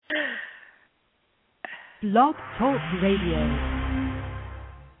Blog Talk Radio.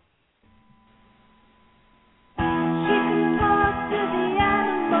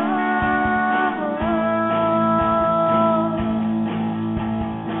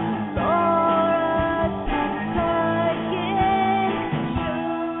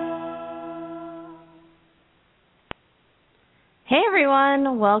 Hey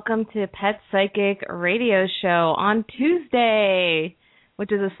everyone, welcome to Pet Psychic Radio Show on Tuesday,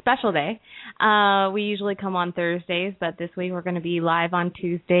 which is a special day. We usually come on Thursdays, but this week we're going to be live on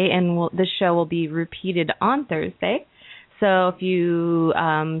Tuesday, and this show will be repeated on Thursday. So if you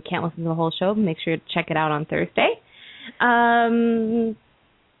can't listen to the whole show, make sure to check it out on Thursday. Call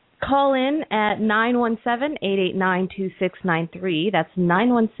in at 917-889-2693. That's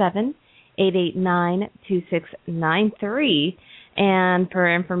 917-889-2693. And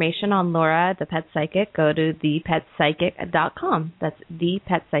for information on Laura, the Pet Psychic, go to thepetpsychic.com. That's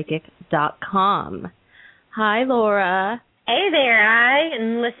thepetpsychic.com. Hi, Laura. Hey there,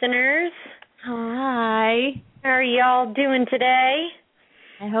 and listeners. Hi. How are y'all doing today?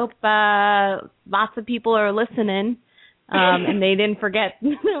 I hope lots of people are listening, and they didn't forget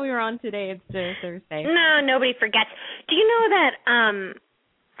that we were on today. It's Thursday. No, nobody forgets. Do you know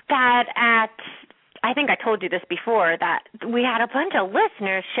that I think I told you this before, that we had a bunch of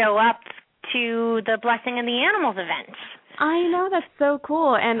listeners show up to the Blessing in the Animals event. I know, that's so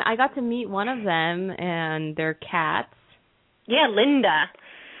cool. And I got to meet one of them and their cats. Yeah, Linda.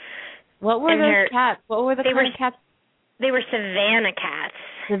 What were those cats? What were the kind of cats? They were Savannah cats.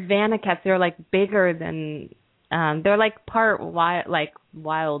 Savannah cats. They're like bigger than, they're like part wild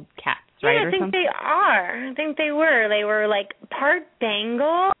cats, right? Yeah, I think they are. I think they were. They were like part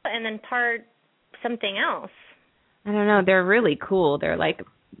Bengal and then part something else. I don't know. They're really cool. They're like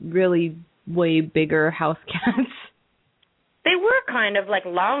really way bigger house cats. They were kind of like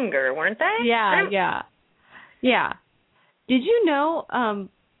longer, weren't they? Yeah. Did you know,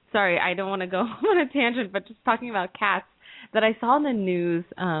 sorry, I don't want to go on a tangent, but just talking about cats, that I saw in the news,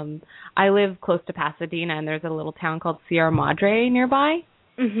 I live close to Pasadena, and there's a little town called Sierra Madre nearby.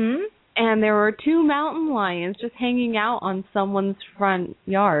 Mm-hmm. And there were 2 mountain lions just hanging out on someone's front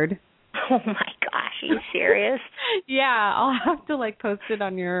yard. Oh my gosh, are you serious? Yeah, I'll have to post it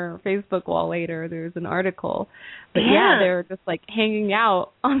on your Facebook wall later. There's an article. But yeah, they were just hanging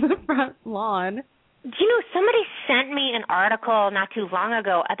out on the front lawn. Do you know, somebody sent me an article not too long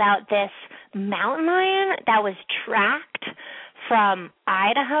ago about this mountain lion that was tracked from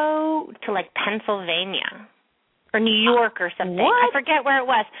Idaho to Pennsylvania or New York or something. What? I forget where it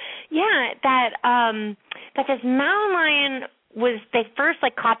was. Yeah, that this mountain lion they first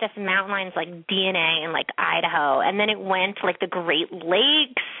caught this mountain lion's DNA in Idaho, and then it went to the Great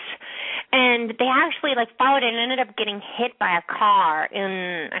Lakes, and they actually followed it and ended up getting hit by a car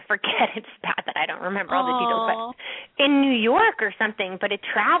in, I forget, it's bad that I don't remember all the details, but in New York or something, but it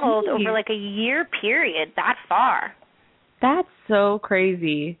traveled over a year period that far. That's so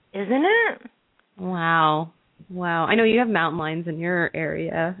crazy. Isn't it? Wow. I know you have mountain lions in your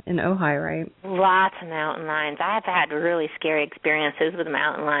area in Ojai, right? Lots of mountain lions. I've had really scary experiences with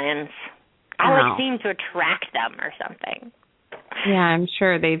mountain lions. I seem to attract them or something. Yeah, I'm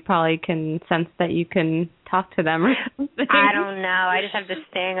sure they probably can sense that you can talk to them or something. I don't know. I just have this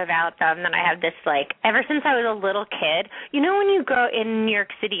thing about them that I have this, ever since I was a little kid. You know when you go in New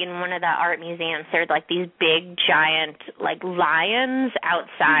York City in one of the art museums, there's, these big, giant, lions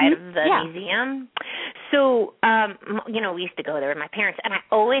outside of the museum? So, we used to go there with my parents, and I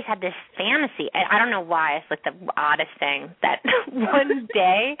always had this fantasy. I don't know why. It's, the oddest thing, that one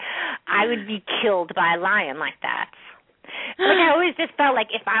day I would be killed by a lion like that. I always just felt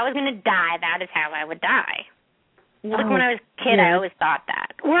if I was going to die, that is how I would die. When I was a kid, I always thought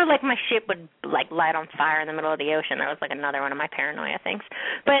that. Or my ship would light on fire in the middle of the ocean. That was another one of my paranoia things.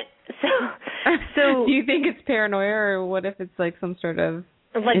 But so do you think it's paranoia, or what if it's some sort of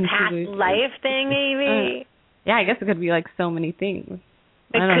past life thing, maybe? Yeah, I guess it could be so many things.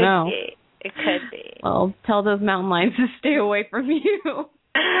 I don't know. It could be. Well, tell those mountain lions to stay away from you.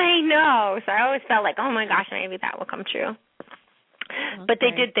 I know. So I always felt oh my gosh, maybe that will come true. Okay. But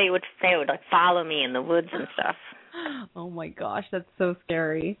they would follow me in the woods and stuff. Oh my gosh, that's so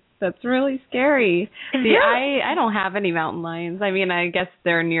scary. That's really scary. See, I don't have any mountain lions. I mean, I guess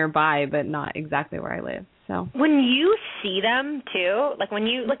they're nearby, but not exactly where I live. So when you see them too, when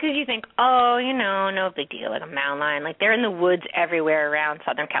you look, you think, no big deal, a mountain lion. They're in the woods everywhere around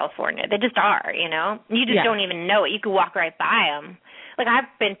Southern California. They just are, You just don't even know it. You could walk right by them.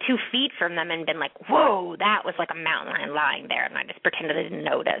 I've been 2 feet from them and been whoa, that was a mountain lion lying there, and I just pretended I didn't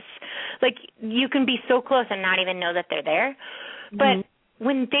notice. You can be so close and not even know that they're there. But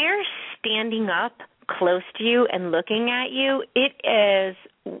when they're standing up close to you and looking at you, it is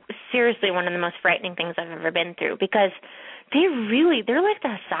seriously one of the most frightening things I've ever been through, because they're like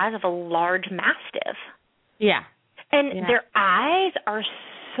the size of a large mastiff. Yeah. And their eyes are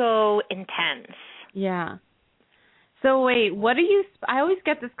so intense. Yeah. So wait, I always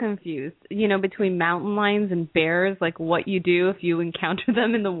get this confused, between mountain lions and bears, like what you do if you encounter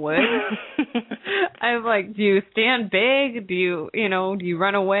them in the woods. I'm like, do you stand big? Do you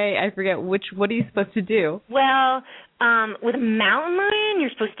run away? I forget what are you supposed to do? Well, with a mountain lion,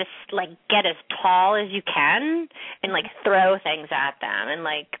 you're supposed to get as tall as you can and throw things at them and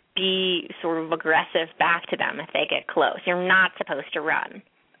be sort of aggressive back to them if they get close. You're not supposed to run.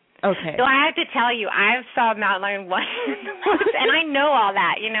 Okay. So I have to tell you, I saw a mountain lion once in the woods, and I know all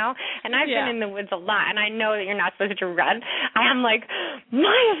that, and I've been in the woods a lot, and I know that you're not supposed to run. I'm like,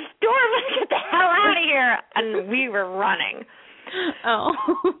 Maya Storm, let's get the hell out of here, and we were running. Oh.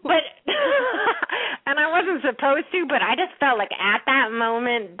 But and I wasn't supposed to, but I just felt like at that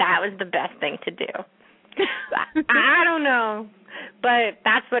moment that was the best thing to do. I don't know, but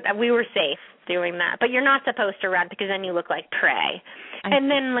that's what we were safe doing that. But you're not supposed to run because then you look like prey.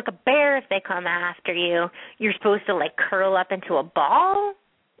 And then a bear, if they come after you, you're supposed to curl up into a ball,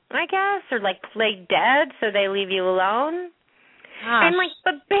 I guess, or play dead so they leave you alone. Gosh. And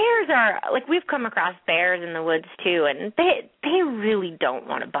but bears are we've come across bears in the woods too, and they really don't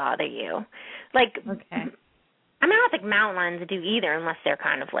want to bother you. Okay. I mean, I don't think mountain lions do either, unless they're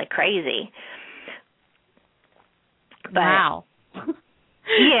kind of crazy. But, wow.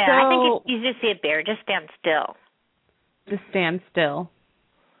 Yeah, so, I think if you just see a bear, just stand still. Just stand still.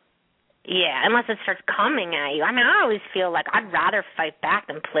 Yeah, unless it starts coming at you. I mean, I always feel like I'd rather fight back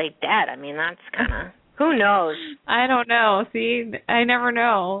than play dead. I mean, that's kind of, who knows? I don't know. See, I never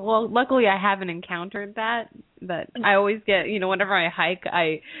know. Well, luckily I haven't encountered that, but I always get, whenever I hike,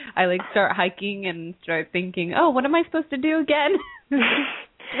 I start hiking and start thinking, oh, what am I supposed to do again?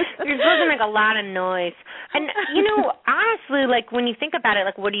 You're supposed to make a lot of noise. And, honestly, when you think about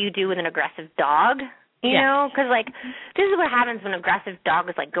it, what do you do with an aggressive dog? You know, because, this is what happens when aggressive dogs,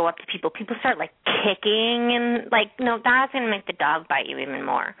 go up to people. People start, kicking and, no, that's going to make the dog bite you even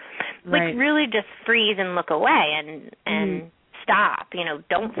more. Right. Really just freeze and look away and stop.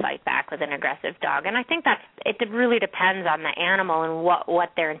 Don't fight back with an aggressive dog. And I think it really depends on the animal and what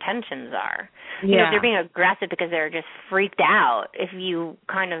their intentions are. Yeah. If they're being aggressive because they're just freaked out, if you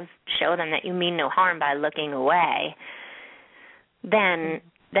kind of show them that you mean no harm by looking away, then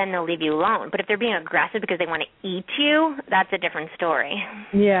they'll leave you alone. But if they're being aggressive because they want to eat you, that's a different story.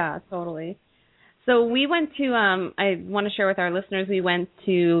 Yeah, totally. So we went to, I want to share with our listeners,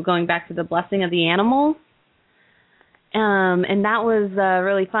 going back to the Blessing of the Animals. And that was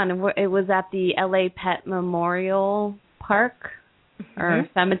really fun. It was at the LA Pet Memorial Park or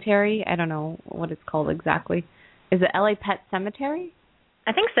Cemetery. I don't know what it's called exactly. Is it LA Pet Cemetery?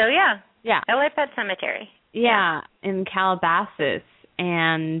 I think so, yeah. Yeah. LA Pet Cemetery. Yeah, in Calabasas.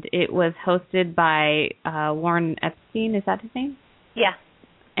 And it was hosted by Warren Epstein. Is that his name? Yeah.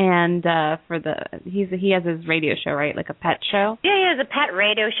 And he has his radio show, right? Like a pet show? Yeah, he has a pet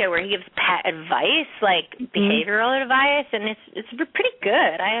radio show where he gives pet advice, behavioral advice, and it's pretty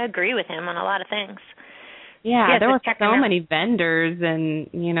good. I agree with him on a lot of things. Yeah, there were so many vendors and,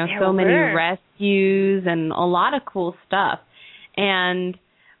 so many rescues and a lot of cool stuff. And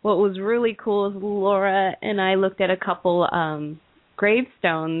what was really cool is Laura and I looked at a couple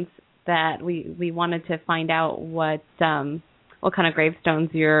gravestones that we wanted to find out what kind of gravestones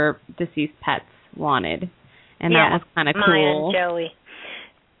your deceased pets wanted, and that was kind of cool. Maya and Joey.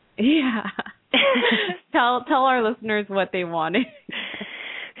 Yeah. tell our listeners what they wanted.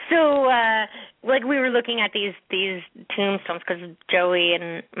 So, we were looking at these tombstones because Joey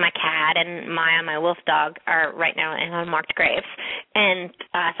and my cat and Maya, my wolf dog, are right now in unmarked graves, and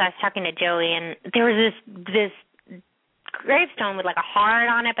so I was talking to Joey, and there was this gravestone with a heart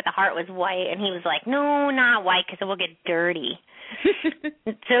on it, but the heart was white, and he was like, no, not white because it will get dirty.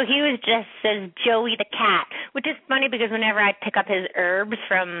 So he says Joey the cat, which is funny because whenever I pick up his herbs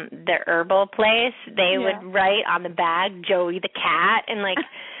from the herbal place, they would write on the bag Joey the cat, and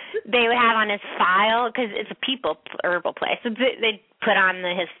they would have on his file, because it's a people herbal place, so they'd put on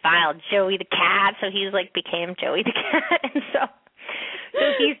his file Joey the cat, so he's became Joey the cat, and so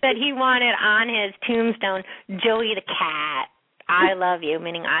he said he wanted on his tombstone Joey the cat, I love you,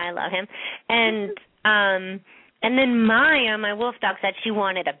 meaning I love him, and then Maya, my wolf dog, said she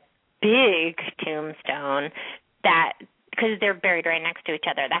wanted a big tombstone that because they're buried right next to each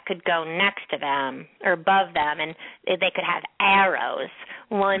other, that could go next to them or above them, and they could have arrows,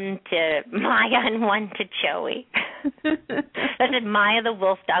 one to Maya and one to Joey. That said, Maya the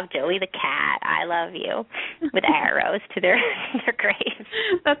wolf dog, Joey the cat, I love you, with arrows to their graves.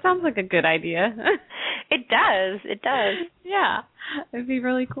 That sounds like a good idea. It does. It does. Yeah, it'd be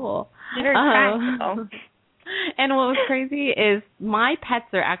really cool. Very practical. And what was crazy is my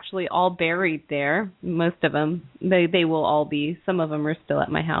pets are actually all buried there. Most of them. They will all be. Some of them are still at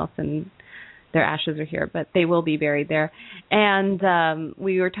my house, and their ashes are here, but they will be buried there. And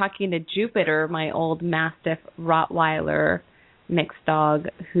we were talking to Jupiter, my old Mastiff Rottweiler mixed dog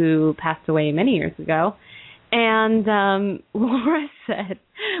who passed away many years ago. And Laura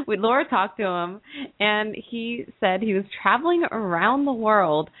talked to him, and he said he was traveling around the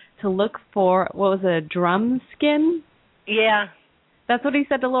world to look for, what was it, a drum skin? Yeah. That's what he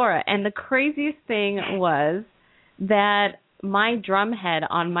said to Laura. And the craziest thing was that my drum head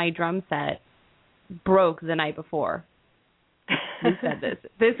on my drum set broke the night before. He said this.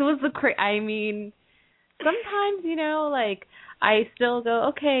 This was I mean, sometimes, like, I still go,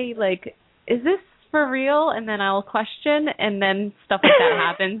 okay, like, is this for real? And then I'll question, and then stuff like that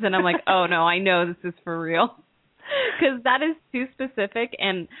happens, and I'm like, oh no, I know this is for real, because that is too specific.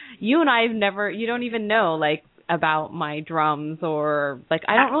 And you and I you don't even know, like, about my drums, or like,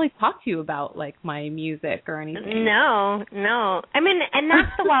 I don't really talk to you about, like, my music or anything. No. I mean, and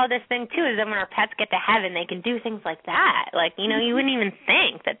that's the wildest thing too, is that when our pets get to heaven, they can do things like that. Like, you wouldn't even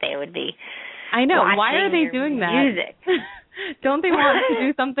think that they would be. I know. Why are they doing that? Music. Don't they want to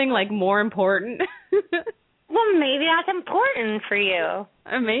do something, like, more important? Well, maybe that's important for you.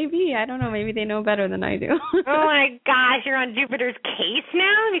 Maybe. I don't know. Maybe they know better than I do. Oh, my gosh. You're on Jupiter's case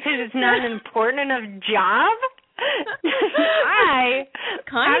now because it's not an important enough job? Hi.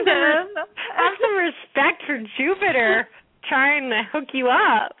 Kind of. Have some respect for Jupiter trying to hook you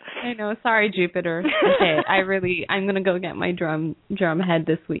up. I know. Sorry, Jupiter. Okay, I'm going to go get my drum head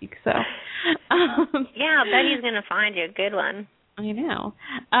this week. So. Yeah, I'll bet he's going to find you a good one. I know.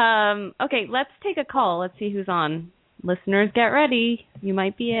 Okay, let's take a call. Let's see who's on. Listeners, get ready. You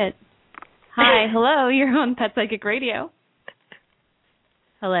might be it. Hi, hello. You're on Pet Psychic Radio.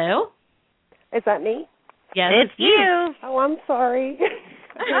 Hello? Is that me? Yes, it's you. Oh, I'm sorry.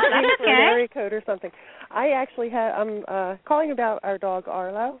 Oh, that's okay. Area code or something. I'm calling about our dog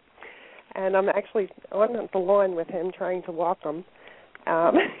Arlo, and I'm actually on the lawn with him trying to walk him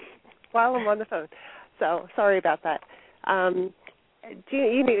while I'm on the phone. So sorry about that.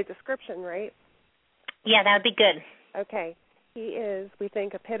 You need a description, right? Yeah, that would be good. Okay. He is, we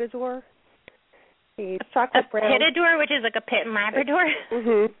think, a Pitador. He's chocolate brown. A Pitador, which is like a pit and Labrador?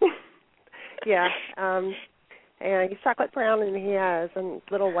 Mm-hmm. Yeah. And he's chocolate brown, and he has a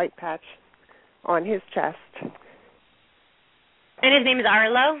little white patch on his chest. And his name is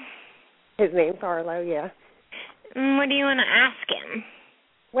Arlo? His name's Arlo, yeah. What do you want to ask him?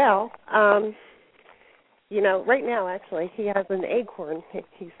 Well, right now, actually, he has an acorn.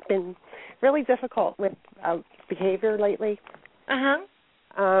 He's been really difficult with behavior lately.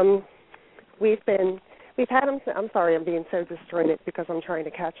 Uh-huh. We've had him. I'm sorry, I'm being so disjointed because I'm trying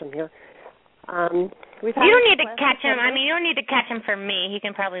to catch him here. You don't need to catch him. I mean, you don't need to catch him for me. He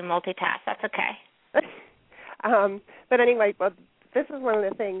can probably multitask. That's okay. But anyway, this is one of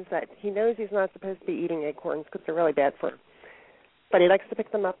the things that he knows he's not supposed to be eating acorns because they're really bad for him. But he likes to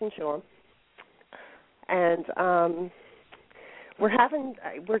pick them up and chew them. And we're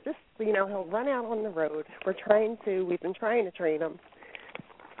just, he'll run out on the road. We've been trying to train him.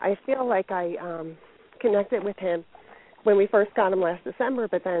 I feel like I connected with him when we first got him last December,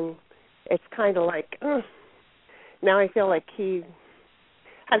 but then it's kind of like, now I feel like he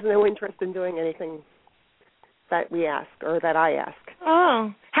has no interest in doing anything that we ask or that I ask.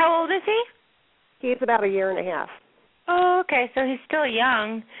 Oh, how old is he? He's about 1.5 years. Oh, okay, so he's still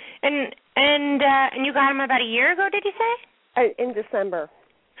young. And you got him about 1 year ago, did you say? In December.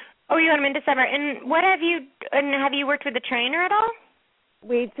 Oh, you got him in December. And have you worked with a trainer at all?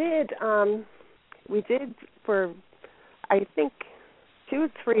 We did for, I think, 2 or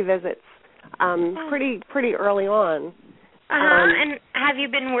 3 visits, pretty early on. And have you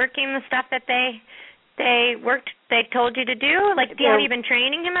been working the stuff that they told you to do? Like, have you been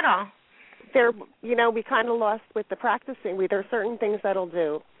training him at all? We kind of lost with the practicing. There are certain things that'll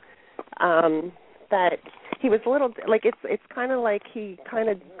do that he was a little, like, it's kind of like he kind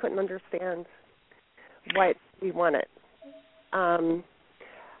of couldn't understand what we wanted.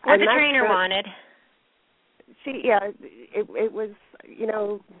 What the trainer wanted. It was,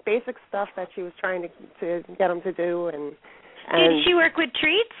 basic stuff that she was trying to get him to do. And did she work with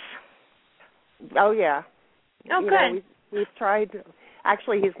treats? Oh, yeah. Oh, good. we've tried.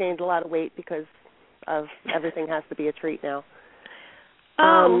 Actually, he's gained a lot of weight because of everything has to be a treat now.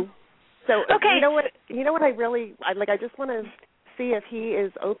 So okay. You know what I just want to see if he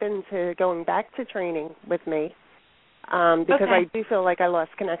is open to going back to training with me, because I do feel like I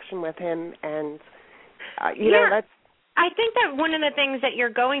lost connection with him, and you know, that's. I think that one of the things that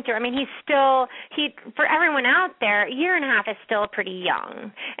you're going through, I mean, for everyone out there, a year and a half is still pretty young.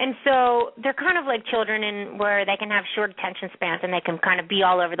 And so they're kind of like children in where they can have short attention spans and they can kind of be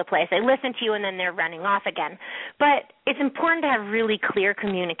all over the place. They listen to you and then they're running off again. But it's important to have really clear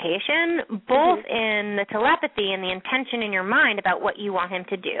communication, both in the telepathy and the intention in your mind about what you want him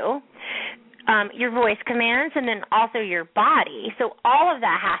to do. Your voice commands, and then also your body. So all of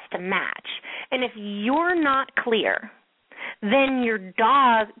that has to match. And if you're not clear, then your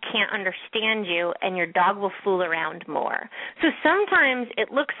dog can't understand you, and your dog will fool around more. So sometimes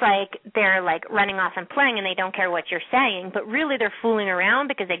it looks like they're like running off and playing and they don't care what you're saying, but really they're fooling around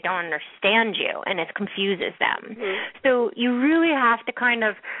because they don't understand you, and it confuses them. So you really have to kind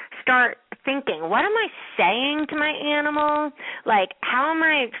of start thinking, what am I saying to my animal? Like, how am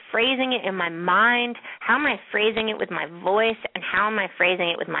I phrasing it in my mind? How am I phrasing it with my voice? And how am I phrasing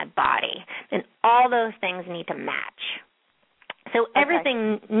it with my body? And all those things need to match. So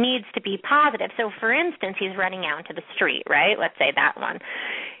everything needs to be positive. So, for instance, he's running out into the street, right? Let's say that one.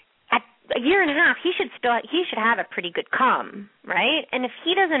 At a year and a half, he should have a pretty good come, right? And if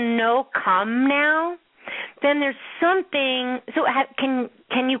he doesn't know come now, then there's something. So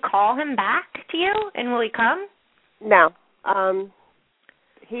can you call him back to you, and will he come? No.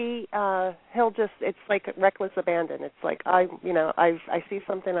 He'll just, it's like reckless abandon. It's like I see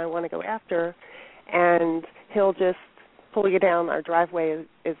something I want to go after, and he'll just pull you down. Our driveway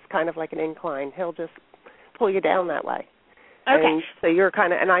is kind of like an incline. He'll just pull you down that way. Okay. And so you're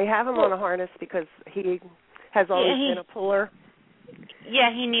kind of, and I have him on a harness because he has always been a puller.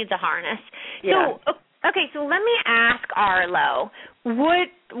 Yeah, he needs a harness. Yeah. So, okay, so let me ask Arlo, where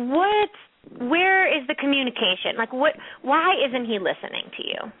is the communication? Like, why isn't he listening to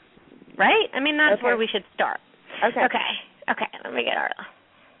you? Right? I mean, that's where we should start. Okay, let me get Arlo.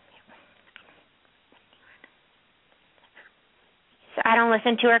 So I don't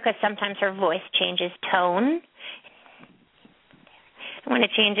listen to her because sometimes her voice changes tone. When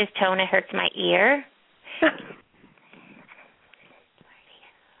it changes tone, it hurts my ear.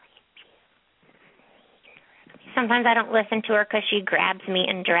 Sometimes I don't listen to her because she grabs me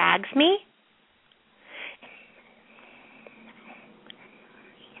and drags me.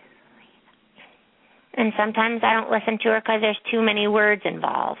 And sometimes I don't listen to her because there's too many words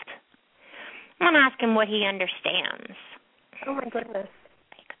involved. I'm going to ask him what he understands. Oh, my goodness.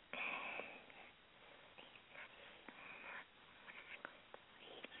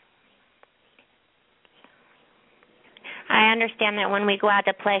 I understand that when we go out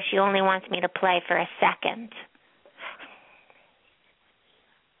to play, she only wants me to play for a second.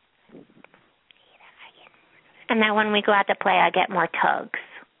 And that when we go out to play, I get more tugs.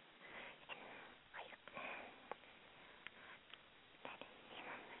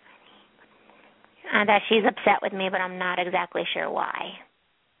 That she's upset with me, but I'm not exactly sure why.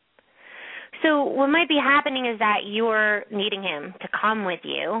 So what might be happening is that you're needing him to come with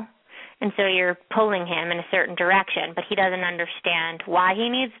you, and so you're pulling him in a certain direction, but he doesn't understand why he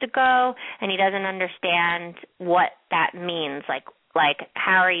needs to go, and he doesn't understand what that means, like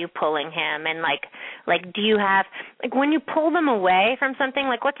how are you pulling him, and like do you have, like when you pull them away from something,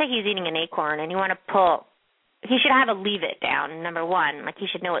 like let's say he's eating an acorn and you want to pull, he should have a leave it down, number one. Like he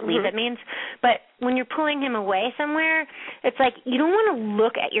should know what leave it means. But when you're pulling him away somewhere, it's like you don't want to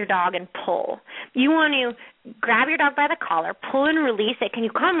look at your dog and pull. You want to grab your dog by the collar, pull and release it. Can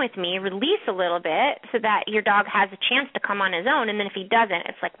you come with me? Release a little bit so that your dog has a chance to come on his own. And then if he doesn't,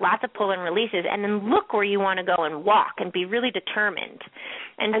 it's like lots of pull and releases. And then look where you want to go and walk and be really determined.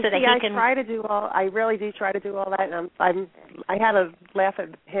 And so that he can. I really do try to do all that. And I had a laugh at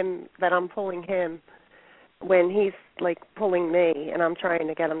him that I'm pulling him when he's like pulling me, and I'm trying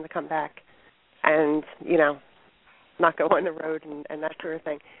to get him to come back and, you know, not go on the road and that sort of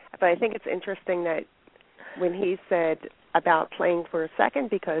thing. But I think it's interesting that when he said about playing for a second,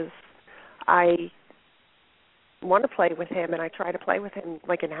 because I want to play with him and I try to play with him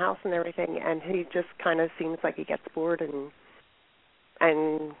like in the house and everything, and he just kind of seems like he gets bored and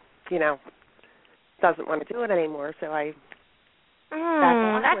you know, doesn't want to do it anymore. So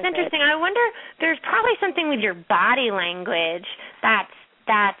that's interesting. I wonder, there's probably something with your body language that's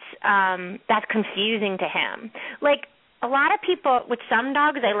confusing to him. Like a lot of people, with some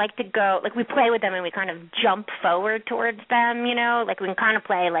dogs, they like to go, like we play with them and we kind of jump forward towards them, you know, like we can kind of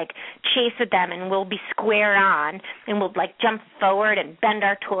play like chase with them and we'll be square on and we'll like jump forward and bend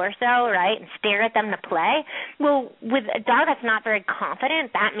our torso, right, and stare at them to play. Well, with a dog that's not very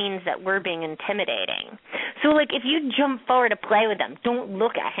confident, that means that we're being intimidating. So like if you jump forward to play with them, don't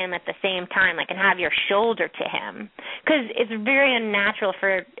look at him at the same time, like, and have your shoulder to him, because it's very unnatural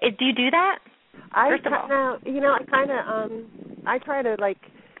for, do you do that? I try to like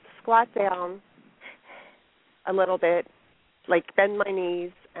squat down a little bit, like bend my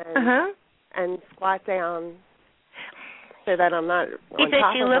knees and squat down so that I'm not on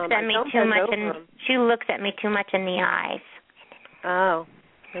top she of looks them. at me too much, and she looks at me too much in the eyes. Oh,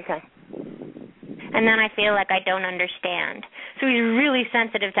 okay. And then I feel like I don't understand. So he's really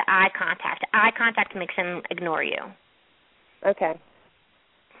sensitive to eye contact. Eye contact makes him ignore you. Okay.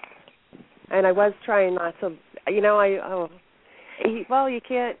 And I was trying not to, you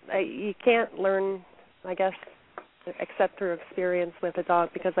can't learn, I guess, except through experience with a dog,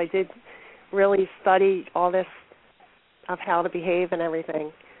 because I did really study all this of how to behave and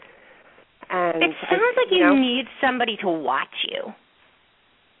everything. And it sounds like you need somebody to watch you.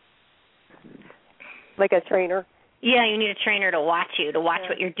 Like a trainer? Yeah, you need a trainer to watch you, to watch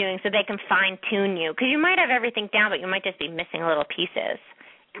what you're doing so they can fine-tune you. Because you might have everything down, but you might just be missing little pieces.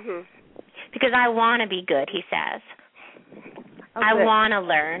 Mm-hmm. Because I want to be good, he says. Oh, I want to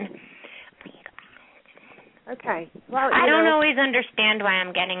learn. Okay. Well, I don't always understand why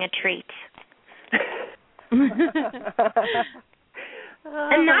I'm getting a treat.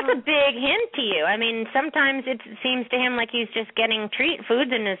 And that's a big hint to you. I mean, sometimes it seems to him like he's just getting treat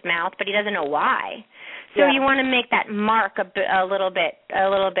foods in his mouth, but he doesn't know why. So you want to make that mark a little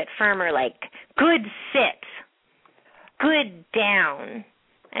bit firmer, like good sit, good down,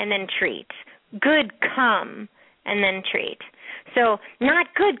 and then treat. Good come, and then treat. So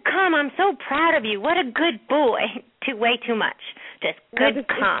not good come, I'm so proud of you. What a good boy. Way too much. Just good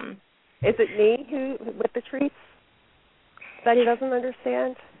come. Is it me who with the treats that he doesn't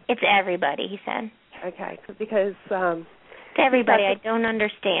understand? It's everybody, he said. Okay, because it's everybody. I don't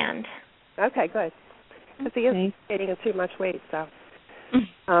understand. Okay, good. Because he is getting too much weight, so.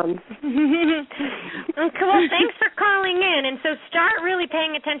 Cool. Thanks for calling in. And so start really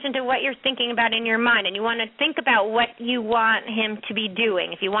paying attention to what you're thinking about in your mind. And you want to think about what you want him to be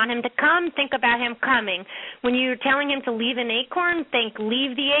doing. If you want him to come, think about him coming. When you're telling him to leave an acorn, think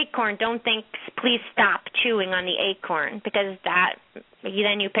leave the acorn. Don't think please stop chewing on the acorn, because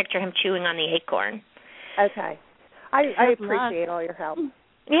then you picture him chewing on the acorn. Okay. I appreciate all your help.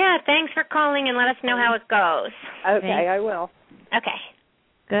 Yeah, thanks for calling, and let us know how it goes. Okay, I will. Okay.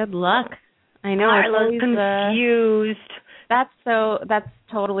 Good luck. I know. Carla's confused. That's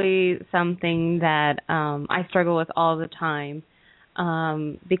totally something that I struggle with all the time,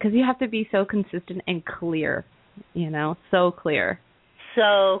 because you have to be so consistent and clear, so clear.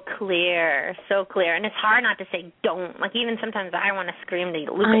 So clear. And it's hard not to say don't. Like, even sometimes I want to scream to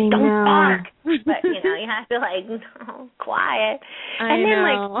Luca, don't bark. But, you have to, no, quiet. And then,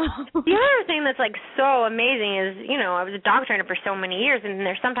 the other thing that's, so amazing is, I was a dog trainer for so many years, and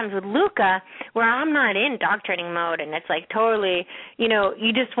there's sometimes with Luca where I'm not in dog training mode, and it's, totally, you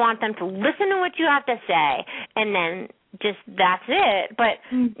just want them to listen to what you have to say, and then just that's it. But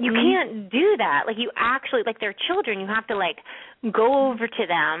you can't do that. You actually, they're children, you have to, go over to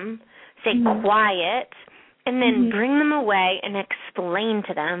them, say quiet, and then bring them away and explain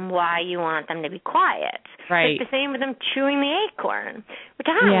to them why you want them to be quiet. Right. It's the same with them chewing the acorn, which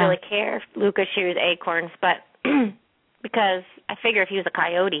I don't really care if Luca chews acorns, but because I figure if he was a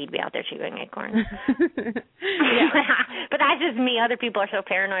coyote, he'd be out there chewing acorns. But that's just me. Other people are so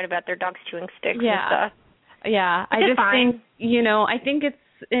paranoid about their dogs chewing sticks and stuff. Yeah, I just think, I think it's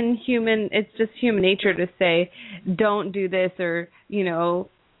just human nature to say, don't do this, or,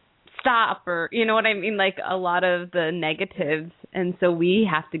 stop, or, you know what I mean? A lot of the negatives, and so we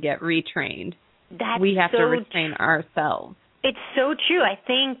have to get retrained. We have to retrain ourselves. It's so true. I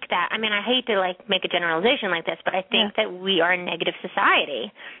think that, I hate to, make a generalization like this, but I think that we are a negative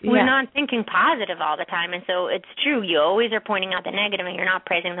society. We're not thinking positive all the time, and so it's true. You always are pointing out the negative, and you're not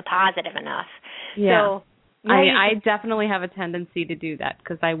praising the positive enough. Yeah. So, I definitely have a tendency to do that,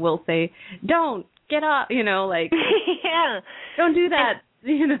 because I will say, don't, get up, don't do that,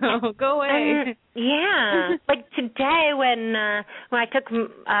 go away. Today when I took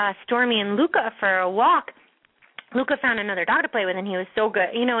Stormy and Luca for a walk, Luca found another dog to play with, and he was so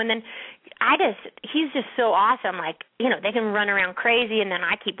good, and then he's just so awesome, they can run around crazy, and then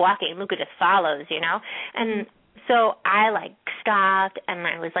I keep walking, and Luca just follows, and So I like stopped and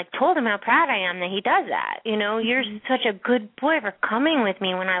I was like told him how proud I am that he does that. You know, you're such a good boy for coming with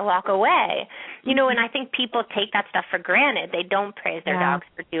me when I walk away. You know, and I think people take that stuff for granted. They don't praise their dogs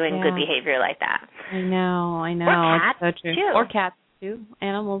for doing good behavior like that. I know. Or cats, it's so true. too. Or cats too.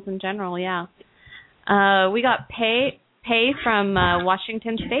 Animals in general, yeah. We got Pei from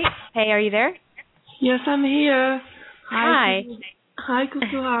Washington State. Pei, are you there? Yes, I'm here. Hi. Hi,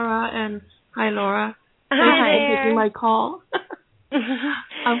 Kusuhara, and hi, Laura. Hi Thanks for taking my call.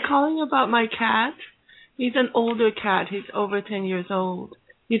 I'm calling about my cat. He's an older cat. He's over 10 years old.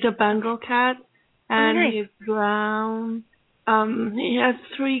 He's a Bengal cat, and he's brown. He has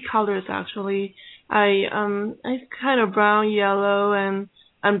 3 colors actually. It's kind of brown, yellow, and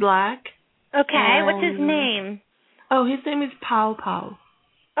black. Okay, what's his name? Oh, his name is Pao Pao.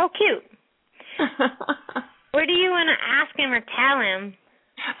 Oh, cute. What do you want to ask him or tell him?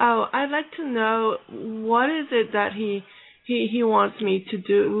 Oh, I'd like to know what is it that he wants me to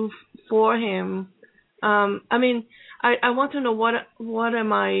do for him. I mean, I want to know what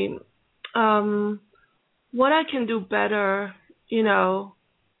am I what I can do better, you know,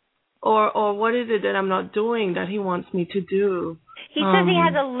 or what is it that I'm not doing that he wants me to do. He says he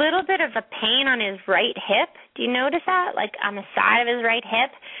has a little bit of a pain on his right hip. Do you notice that? Like on the side of his right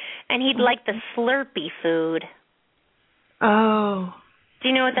hip? And he'd like the Slurpee food. Oh. Do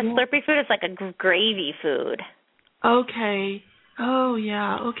you know what the Slurpee food is? Like a gravy food. Okay. Oh,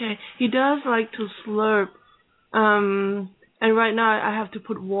 yeah. Okay. He does like to slurp. And right now I have to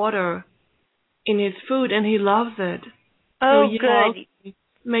put water in his food, and he loves it. Oh, so, good. Okay.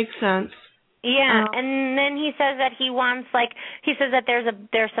 Makes sense. Yeah, and then he says that he wants, like, he says that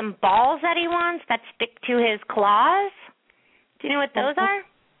there's some balls that he wants that stick to his claws. Do you know what those are?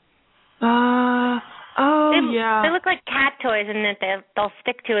 Yeah. They look like cat toys, and that they'll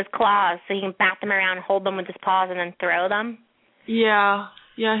stick to his claws, so he can bat them around, hold them with his paws, and then throw them. Yeah,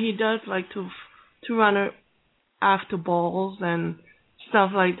 he does like to run after balls and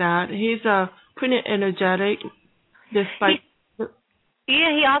stuff like that. He's pretty energetic, despite.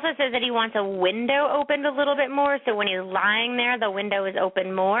 He also says that he wants a window opened a little bit more, so when he's lying there, the window is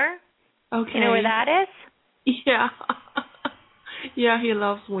open more. Okay. You know where that is? Yeah. Yeah, he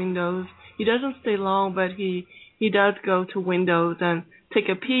loves windows. He doesn't stay long, but he does go to windows and take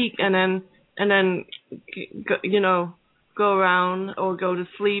a peek, and then go around or go to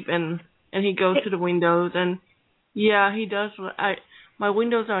sleep, and he goes to the windows, and yeah, he does. My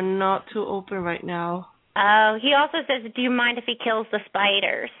windows are not too open right now. Oh, he also says, do you mind if he kills the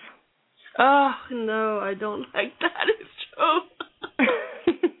spiders? Oh, no, I don't like that. It's true.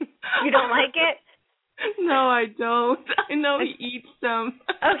 You don't like it? No, I don't. I know he eats them.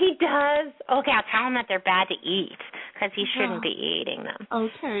 Oh, he does? Okay, I'll tell him that they're bad to eat, because he shouldn't be eating them.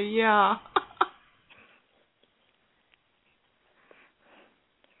 Okay, yeah.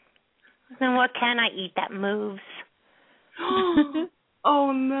 Then what can I eat that moves?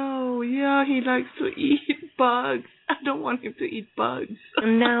 Oh, no. Yeah, he likes to eat bugs. I don't want him to eat bugs.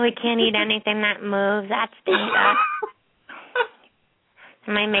 No, he can't eat anything that moves. That's dangerous.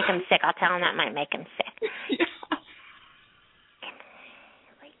 It might make him sick. I'll tell him that might make him sick. Yeah.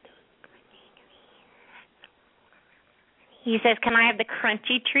 He says, can I have the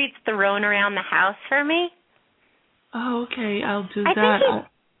crunchy treats thrown around the house for me? Oh, okay, I'll do that.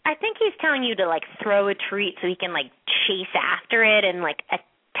 I think he's telling you to, like, throw a treat so he can, like, chase after it and, like,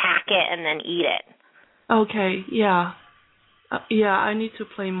 attack it and then eat it. Okay, yeah. Yeah, I need to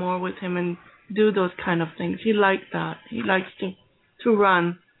play more with him and do those kind of things. He likes that. He likes to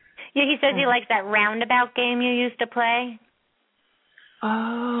run. Yeah, he says he likes that roundabout game you used to play.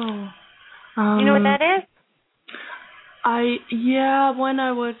 Oh. You know what that is? When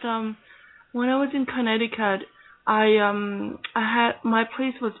I was in Connecticut, I had, my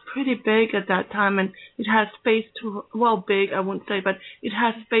place was pretty big at that time, and it had space big I wouldn't say, but it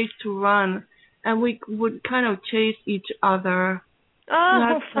had space to run, and we would kind of chase each other.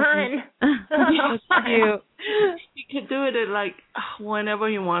 Oh, fun. That's cute. He could do it at like whenever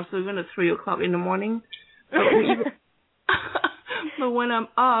he wants, so even at 3:00 in the morning. But when I'm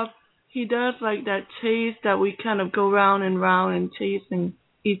up, he does like that chase that we kind of go round and round and chasing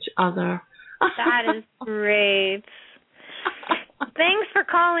each other. That is great. Thanks for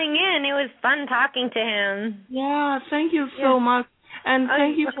calling in. It was fun talking to him. Yeah, thank you so much. And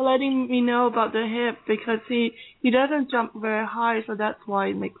thank you for letting me know about the hip, because he doesn't jump very high, so that's why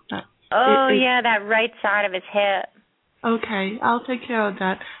it makes sense. Yeah, that right side of his hip. Okay, I'll take care of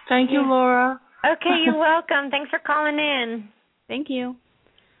that. Thank you, Laura. Okay, you're welcome. Thanks for calling in. Thank you.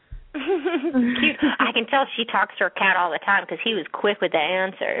 Cute. I can tell she talks to her cat all the time because he was quick with the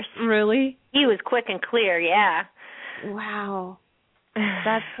answers. Really? He was quick and clear, yeah. Wow.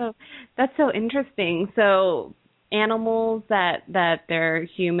 That's so interesting. So animals that their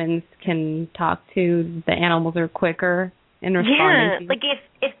humans can talk to, the animals are quicker in responding. Yeah, like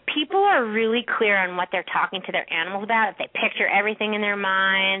if people are really clear on what they're talking to their animals about, if they picture everything in their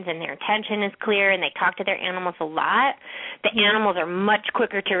minds and their intention is clear and they talk to their animals a lot, the animals are much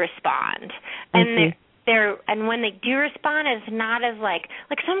quicker to respond. And and when they do respond, it's not as like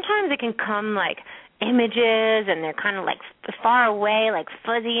sometimes it can come like images and they're kind of like far away, like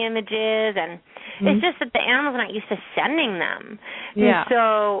fuzzy images, and it's just that the animal's not used to sending them. Yeah. And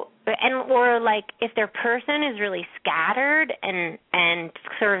so, or like if their person is really scattered and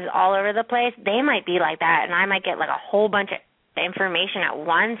sort of all over the place, they might be like that, and I might get like a whole bunch of information at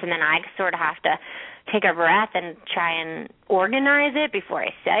once, and then I sort of have to take a breath and try and organize it before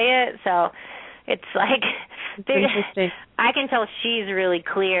I say it. So it's like I can tell she's really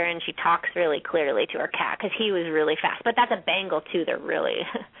clear and she talks really clearly to her cat because he was really fast. But that's a Bengal too. They're really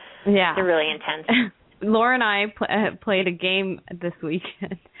they're really intense. Laura and I played a game this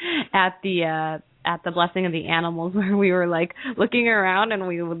weekend at the Blessing of the Animals where we were like looking around and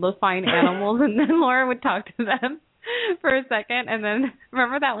we would find animals and then Laura would talk to them for a second, and then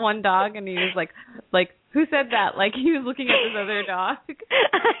remember that one dog, and he was like who said that? Like he was looking at this other dog.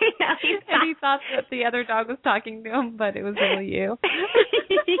 I know, and he thought that the other dog was talking to him, but it was really you.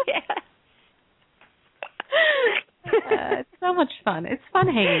 Yeah. It's so much fun. It's fun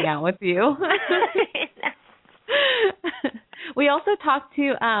hanging out with you. We also talked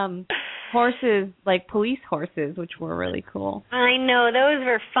to horses, like police horses, which were really cool. I know, those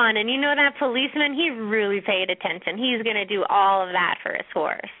were fun. And you know that policeman, he really paid attention. He's going to do all of that for his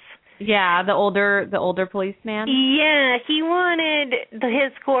horse. Yeah, the older policeman. Yeah,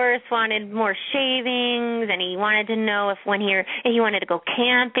 his horse wanted more shavings, and he wanted to know if he wanted to go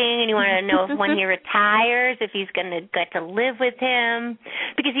camping, and he wanted to know if when he retires, if he's going to get to live with him,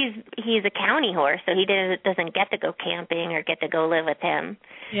 because he's a county horse, so he doesn't get to go camping or get to go live with him.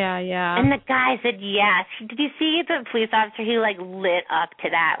 Yeah. And the guy said yes. Did you see the police officer? He lit up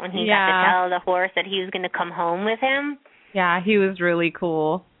to that when he got to tell the horse that he was going to come home with him. Yeah, he was really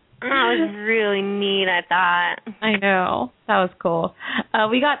cool. That was really neat, I thought. I know. That was cool.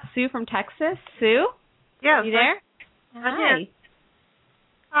 We got Sue from Texas. Sue? Yes. You there? Hi.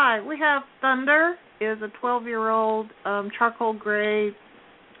 Hi. We have Thunder, is a 12-year-old charcoal gray.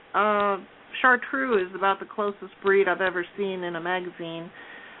 Chartreux is about the closest breed I've ever seen in a magazine.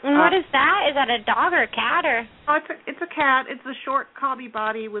 And what is that? Is that a dog or a cat? Or? Oh, it's a cat. It's a short, cobby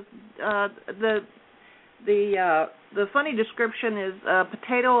body with the funny description is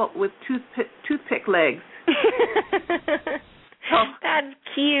potato with toothpick legs. That's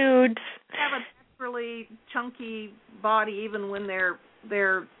cute. They have a naturally chunky body even when they're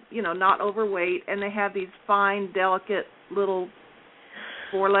not overweight, and they have these fine, delicate little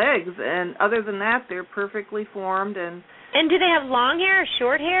forelegs. And other than that, they're perfectly formed. And do they have long hair or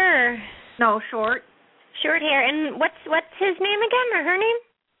short hair? Or? No, short. Short hair. And what's his name again, or her name?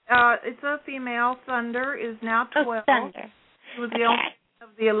 It's a female. Thunder is now 12. Oh, Thunder. She was the only of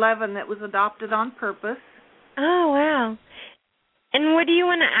the 11 that was adopted on purpose. Oh, wow. And what do you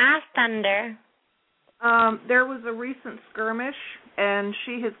want to ask Thunder? There was a recent skirmish, and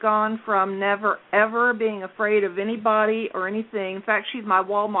she has gone from never, ever being afraid of anybody or anything. In fact, she's my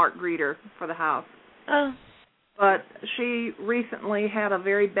Walmart greeter for the house. Oh. But she recently had a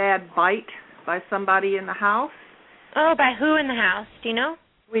very bad bite by somebody in the house. Oh, by who in the house? Do you know?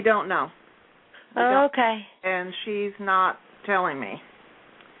 We don't know. Okay. And she's not telling me.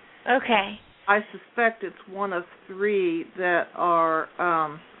 Okay. I suspect it's one of 3 that are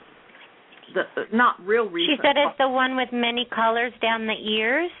not real recent. She said it's the one with many colors down the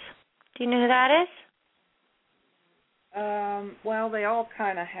ears. Do you know who that is? Well, they all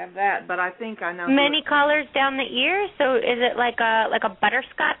kind of have that, but I think I know. Many colors down the ears. So is it like a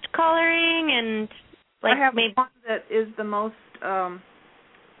butterscotch coloring and like I have maybe one that is the most.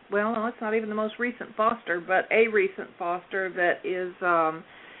 Well, no, it's not even the most recent foster, but a recent foster that is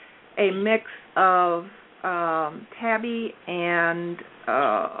a mix of tabby and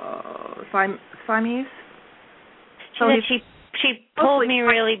Siamese. So she pulled me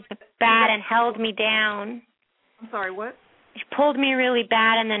really bad and held me down. I'm sorry, what? She pulled me really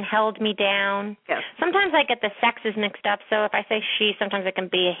bad and then held me down. Yes. Sometimes I get the sexes mixed up, so if I say she, sometimes it can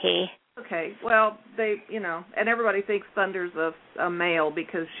be a he. Okay, well, they, and everybody thinks Thunder's a male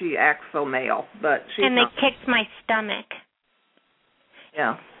because she acts so male, but she's and not. They kicked my stomach.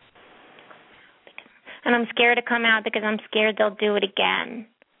 Yeah. And I'm scared to come out because I'm scared they'll do it again.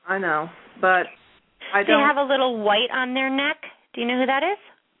 I know, but I don't. They have a little white on their neck. Do you know who that is?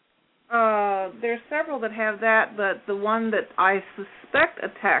 There's several that have that, but the one that I suspect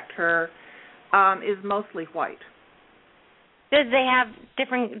attacked her is mostly white. Does they have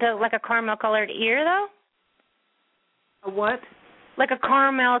like a caramel-colored ear, though? A what? Like a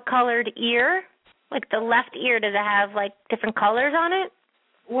caramel-colored ear? Like the left ear, does it have, like, different colors on it?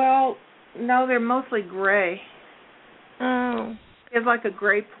 Well, no, they're mostly gray. Oh. It has like a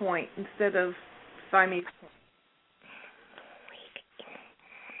gray point instead of Siamese point.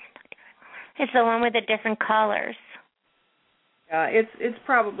 It's the one with the different colors. It's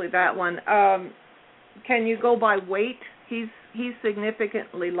probably that one. Can you go by weight? He's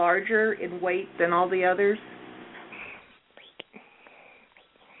significantly larger in weight than all the others.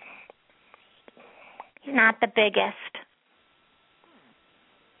 He's not the biggest.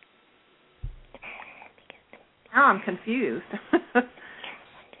 Now I'm confused.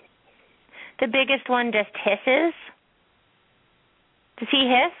 The biggest one just hisses? Does he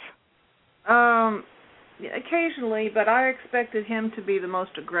hiss? Occasionally, but I expected him to be the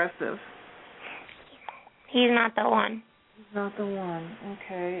most aggressive. He's not the one. He's not the one.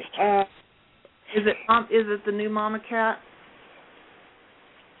 Okay. Is it the new mama cat?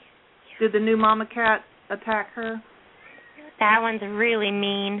 Did the new mama cat attack her? That one's really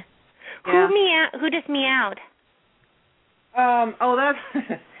mean. Yeah. Who just meowed?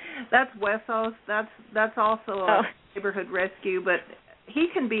 That's Wessos. That's also a neighborhood rescue, but he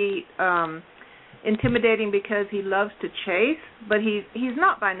can be intimidating because he loves to chase, but he's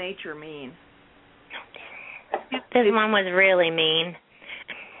not by nature mean. This one was really mean.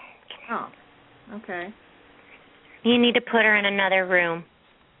 Oh, okay. You need to put her in another room.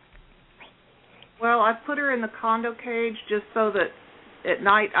 Well, I've put her in the condo cage just so that at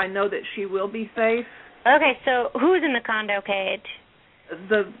night I know that she will be safe. Okay, so who's in the condo cage?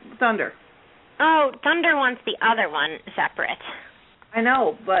 The Thunder. Oh, Thunder wants the other one separate. I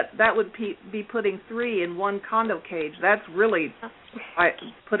know, but that would be putting 3 in one condo cage. That's really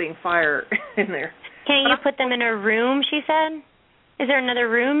putting fire in there. Can't you put them in a room, she said? Is there another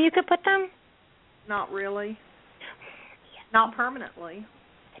room you could put them? Not really. Not permanently.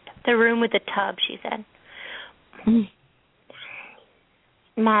 The room with the tub, she said.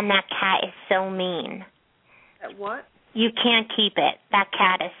 Mom, that cat is so mean. That what? You can't keep it. That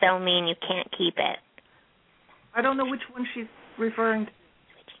cat is so mean, you can't keep it. I don't know which one she's referring to.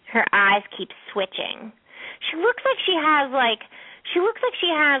 Her eyes keep switching. She looks like she has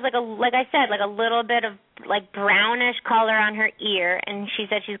like a little bit of like brownish color on her ear, and she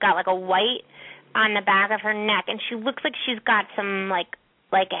said she's got like a white on the back of her neck, and she looks like she's got some like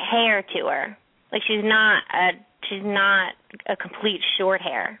a hair to her. Like she's not a complete short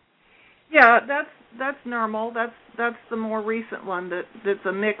hair. Yeah, that's normal. That's the more recent one that's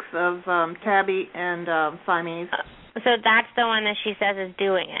a mix of tabby and Siamese. So that's the one that she says is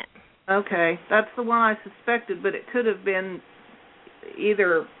doing it. Okay, that's the one I suspected, but it could have been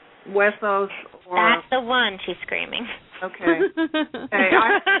either Wessos or... That's the one, she's screaming. Okay.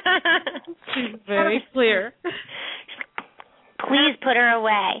 She's very clear. Please put her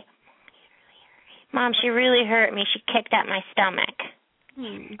away. Mom, she really hurt me. She kicked at my stomach.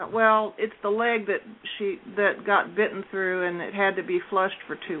 Well, it's the leg that got bitten through, and it had to be flushed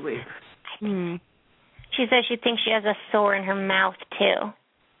for 2 weeks. She says she thinks she has a sore in her mouth too.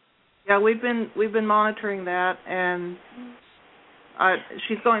 Yeah, we've been monitoring that, and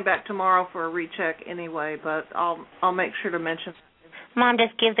she's going back tomorrow for a recheck anyway. But I'll make sure to mention. Mom,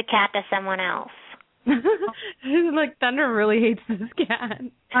 just give the cat to someone else. Like Thunder really hates this cat.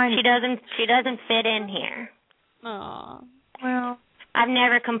 She doesn't fit in here. Aw. Well, I've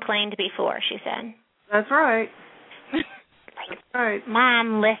never complained before, she said. That's right. That's right.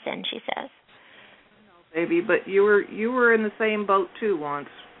 Mom, listen, she says. Baby, but you were in the same boat too once.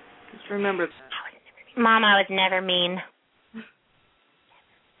 Just remember that. Mom, I was never mean.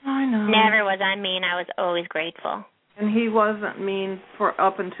 I know. Never was I mean. I was always grateful. And he wasn't mean for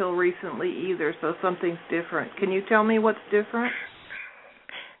up until recently either, so something's different. Can you tell me what's different?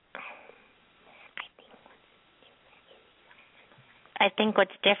 I think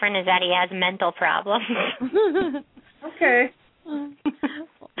what's different is that he has mental problems. Okay.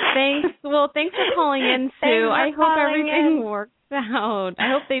 Thanks. Well, thanks for calling in, Sue. I hope everything works out. I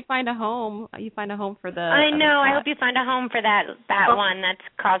hope they find a home. You find a home for the... I know. I hope you find a home for that one that's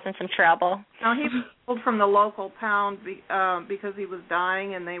causing some trouble. No, he was pulled from the local pound because he was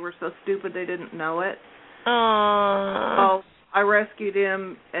dying, and they were so stupid they didn't know it. Oh. So I rescued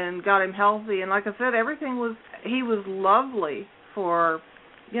him and got him healthy, and like I said, he was lovely for,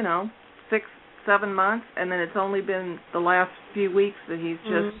 6 7 months, and then it's only been the last few weeks that he's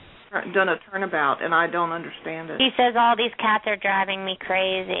just done a turnabout, and I don't understand it. He says all these cats are driving me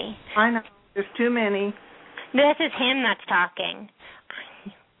crazy. I know. There's too many. This is him that's talking.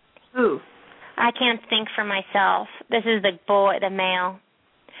 Who? I can't think for myself. This is the boy, the male.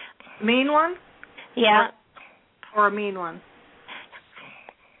 Mean one? Yeah. Or a mean one?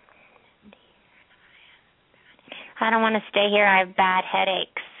 I don't want to stay here. I have bad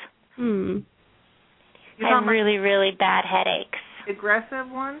headaches. I have really, really bad headaches. Aggressive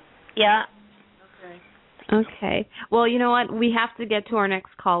one? Yeah. Okay. Well, you know what? We have to get to our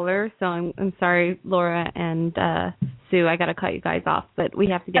next caller, so I'm sorry, Laura and Sue. I got to cut you guys off, but we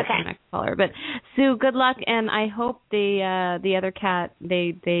have to get to the next caller. But Sue, good luck, and I hope the other cat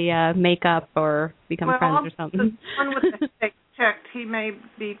they make up or become friends or something. The one with the headache checked. He may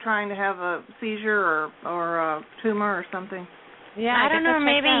be trying to have a seizure or a tumor or something. Yeah, I don't know.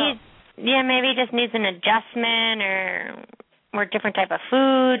 Maybe maybe he just needs an adjustment or a different type of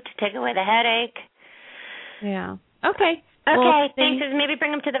food to take away the headache. Yeah. Okay. Okay, well, thanks. Maybe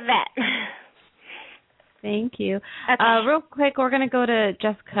bring him to the vet. Thank you. Okay. Real quick, we're going to go to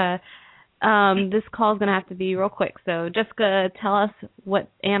Jessica. This call is going to have to be real quick. So, Jessica, tell us what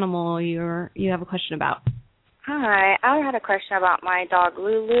animal you have a question about. Hi. I had a question about my dog,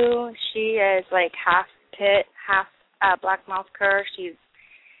 Lulu. She is like half pit, half black mouth cur. She's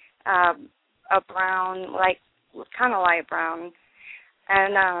a brown, like kind of light brown.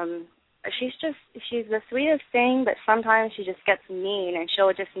 And she's the sweetest thing, but sometimes she just gets mean, and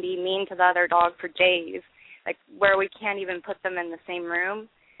she'll just be mean to the other dog for days, like where we can't even put them in the same room.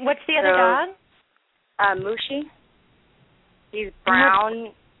 What's the other dog? Mushi. He's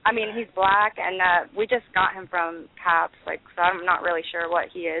brown. I mean, he's black, and we just got him from Caps, so I'm not really sure what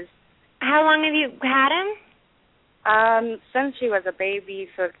he is. How long have you had him? Since she was a baby,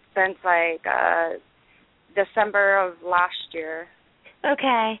 so since December of last year.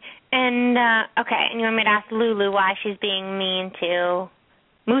 Okay. And and you want me to ask Lulu why she's being mean to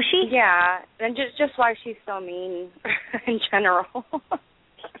Mushi? Yeah, and just why she's so mean in general.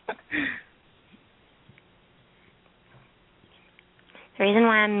 The reason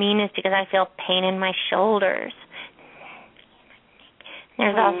why I'm mean is because I feel pain in my shoulders.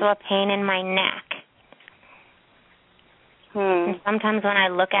 There's also a pain in my neck. And sometimes when I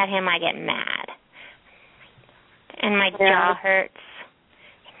look at him, I get mad. And my jaw hurts.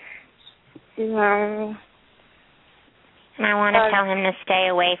 No. And I want to tell him to stay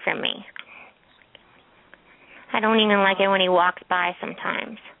away from me. I don't even like it when he walks by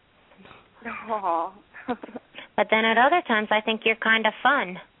sometimes. Oh. But then at other times, I think you're kind of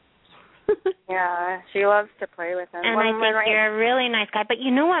fun. Yeah, she loves to play with him. And I think you're a really nice guy. But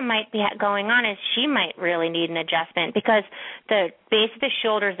you know what might be going on is she might really need an adjustment because the base of the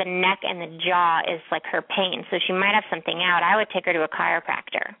shoulders, the neck, and the jaw is like her pain. So she might have something out. I would take her to a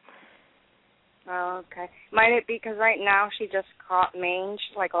chiropractor. Oh, okay. Might it be because right now she just caught mange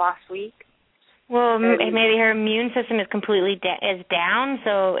like last week? Well, maybe her immune system is completely is down,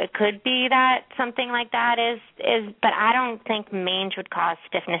 so it could be that something like that is. But I don't think mange would cause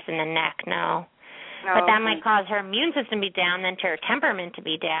stiffness in the neck, no. But that might cause her immune system to be down, then to her temperament to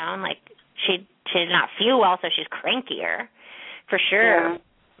be down. Like she'd not feel well, so she's crankier, for sure. Yeah.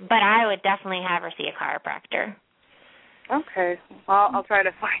 But I would definitely have her see a chiropractor. Okay. Well, I'll try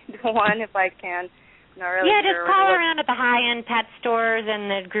to find one if I can. Not really just call around at the high-end pet stores and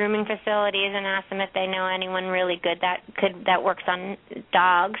the grooming facilities and ask them if they know anyone really good that works on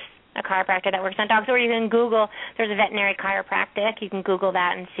dogs, a chiropractor that works on dogs. Or you can Google, there's a veterinary chiropractic. You can Google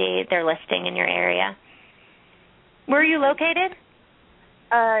that and see their listing in your area. Where are you located?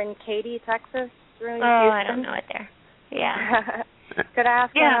 In Katy, Texas. Really I don't know it there. Yeah. Could I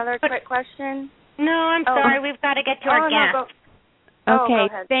ask another quick question? No, I'm sorry. We've got to get to our guest. Okay,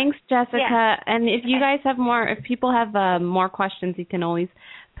 thanks, Jessica. Yeah. And if you guys have if people have more questions, you can always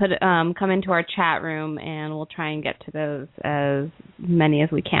come into our chat room, and we'll try and get to those as many as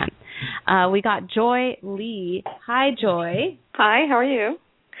we can. We got Joy Lee. Hi, Joy. Hi, how are you?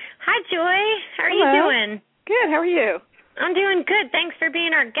 Hi, Joy. How are you doing? Good, how are you? I'm doing good. Thanks for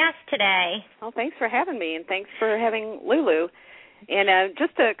being our guest today. Well, thanks for having me, and thanks for having Lulu. And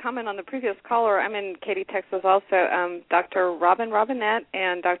just to comment on the previous caller, I'm in Katy, Texas also. Dr. Robin Robinette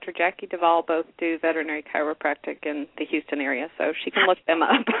and Dr. Jackie Duvall both do veterinary chiropractic in the Houston area, so she can look them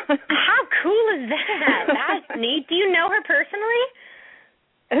up. How cool is that? That's neat. Do you know her personally?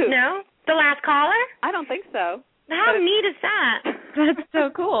 Who? No? The last caller? I don't think so. How neat is that? That's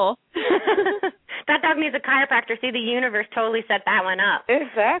so cool. That dog needs a chiropractor. See, the universe totally set that one up.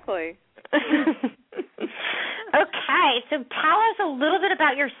 Exactly. Okay, so tell us a little bit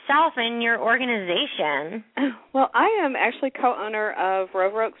about yourself and your organization. Well, I am actually co-owner of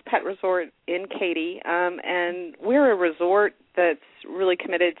Rover Oaks Pet Resort in Katy, and we're a resort that's really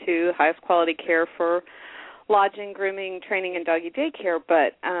committed to highest quality care for lodging, grooming, training, and doggy daycare,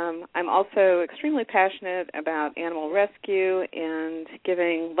 but I'm also extremely passionate about animal rescue and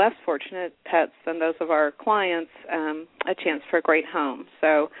giving less fortunate pets than those of our clients a chance for a great home.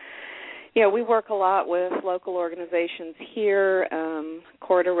 So, we work a lot with local organizations here,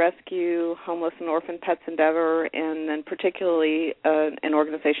 Corridor Rescue, Homeless and Orphan Pets Endeavor, and then particularly an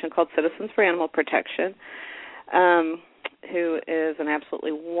organization called Citizens for Animal Protection, who is an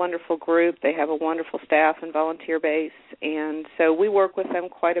absolutely wonderful group. They have a wonderful staff and volunteer base, and so we work with them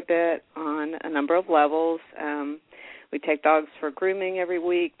quite a bit on a number of levels. We take dogs for grooming every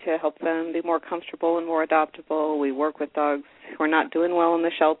week to help them be more comfortable and more adoptable. We work with dogs who are not doing well in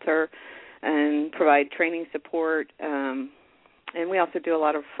the shelter and provide training support, and we also do a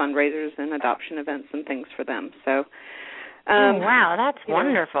lot of fundraisers and adoption events and things for them. So, wow, that's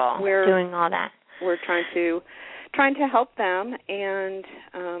wonderful. We're doing all that. We're trying to help them, and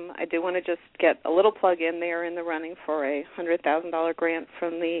I do want to just get a little plug in there in the running for a $100,000 grant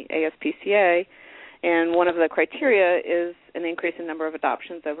from the ASPCA, and one of the criteria is an increase in number of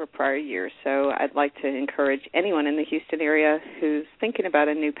adoptions over prior years. So I'd like to encourage anyone in the Houston area who's thinking about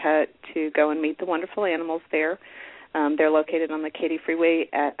a new pet to go and meet the wonderful animals there. They're located on the Katy Freeway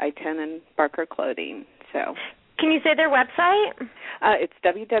at I-10 and Barker Clothing. So, can you say their website? It's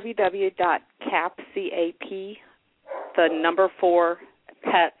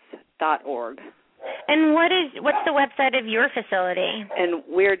www.4pets.org. And what's the website of your facility? And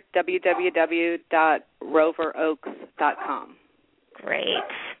we're www.roveroaks.com. Great.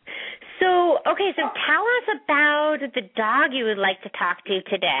 So tell us about the dog you would like to talk to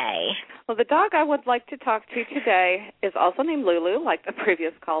today. Well, the dog I would like to talk to today is also named Lulu, like the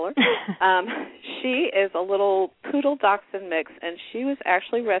previous caller. She is a little poodle dachshund mix, and she was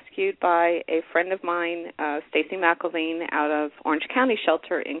actually rescued by a friend of mine, Stacy McElveen, out of Orange County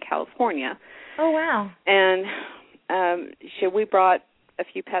Shelter in California. Oh, wow. And we brought a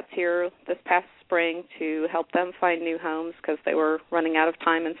few pets here this past spring to help them find new homes because they were running out of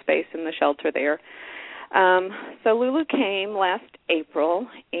time and space in the shelter there. So Lulu came last April,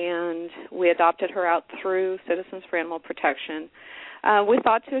 and we adopted her out through Citizens for Animal Protection. We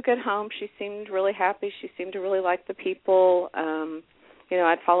thought to a good home. She seemed really happy. She seemed to really like the people.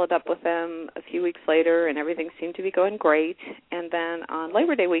 I'd followed up with them a few weeks later, and everything seemed to be going great. And then on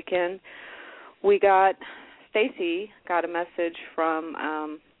Labor Day weekend, Stacy got a message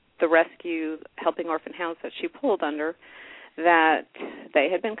from the rescue Helping Orphan Hounds that she pulled under that they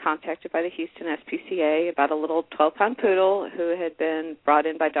had been contacted by the Houston SPCA about a little 12-pound poodle who had been brought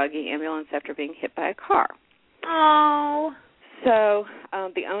in by doggy ambulance after being hit by a car. Oh. So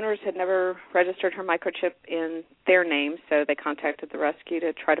the owners had never registered her microchip in their name, so they contacted the rescue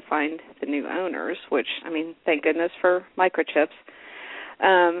to try to find the new owners, which, thank goodness for microchips.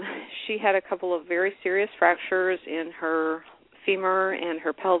 She had a couple of very serious fractures in her femur and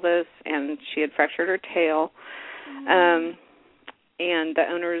her pelvis, and she had fractured her tail. And the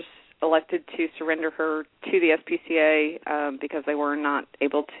owners elected to surrender her to the SPCA because they were not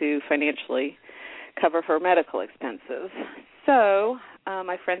able to financially cover her medical expenses. So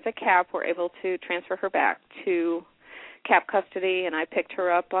my friends at CAP were able to transfer her back to CAP custody, and I picked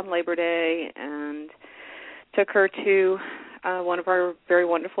her up on Labor Day and took her to one of our very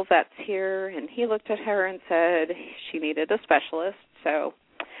wonderful vets here, and he looked at her and said she needed a specialist. So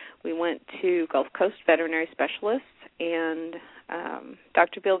we went to Gulf Coast Veterinary Specialists, and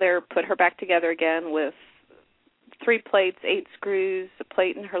Dr. Beal there put her back together again with 3 plates, 8 screws, a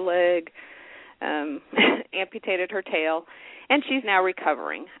plate in her leg, amputated her tail, and she's now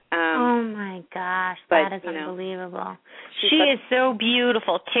recovering. Oh, my gosh, that is unbelievable. She is so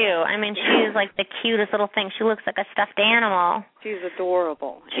beautiful, too. She is like the cutest little thing. She looks like a stuffed animal. She's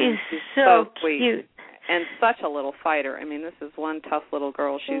adorable. She's so cute. And such a little fighter. This is one tough little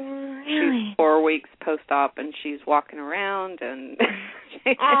girl. She's 4 weeks post-op, and she's walking around. And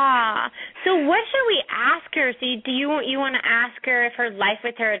So what should we ask her? So do you want to ask her if her life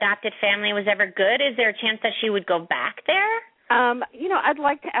with her adopted family was ever good? Is there a chance that she would go back there? I'd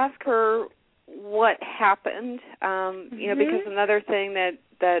like to ask her what happened. Because another thing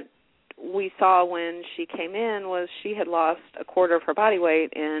that we saw when she came in was she had lost a quarter of her body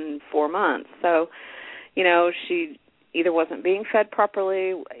weight in 4 months. So, she either wasn't being fed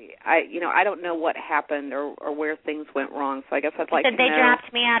properly. I don't know what happened or where things went wrong. So I guess I'd like to know. They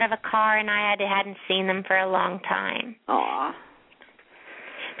dropped me out of a car, and I hadn't seen them for a long time. Aw.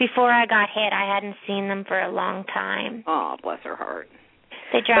 before I got hit, I hadn't seen them for a long time. Oh, bless her heart.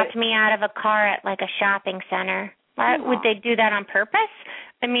 They dropped me out of a car at like a shopping center. Why would they do that on purpose?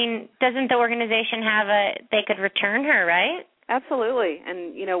 I mean, doesn't the organization have they could return her, right? Absolutely.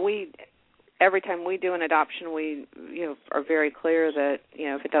 And, every time we do an adoption, we, are very clear that,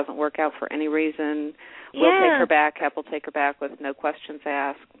 if it doesn't work out for any reason, we'll take her back. HEP will take her back with no questions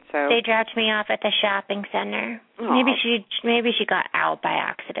asked. So they dropped me off at the shopping center. Aww. Maybe she got out by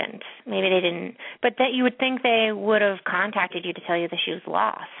accident. Maybe they didn't. But that you would think they would have contacted you to tell you that she was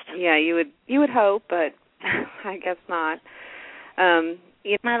lost. Yeah, you would hope, but I guess not.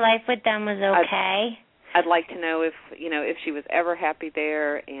 My life with them was okay. I'd like to know if she was ever happy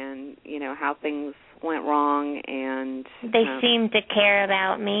there, and how things went wrong, and they seemed to care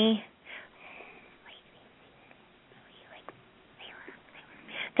about me.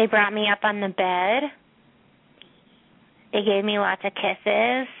 They brought me up on the bed. They gave me lots of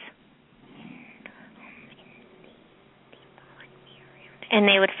kisses. And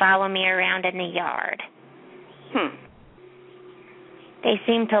they would follow me around in the yard. They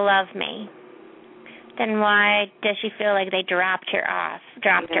seemed to love me. Then why does she feel like they dropped her off,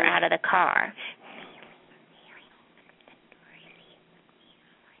 her out of the car?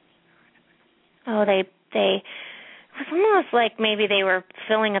 Oh, it was almost like maybe they were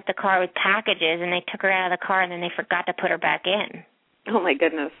filling up the car with packages and they took her out of the car and then they forgot to put her back in. Oh, my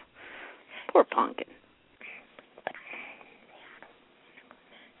goodness. Poor Pumpkin.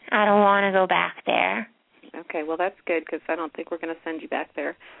 I don't want to go back there. Okay, well, that's good because I don't think we're going to send you back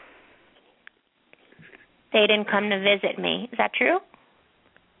there. They didn't come to visit me. Is that true?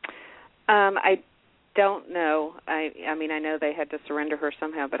 I don't know. I mean, I know they had to surrender her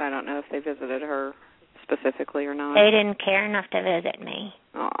somehow, but I don't know if they visited her specifically or not. They didn't care enough to visit me.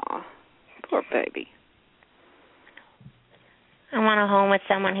 Aw, poor baby. I want a home with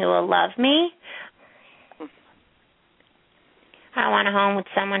someone who will love me. I want a home with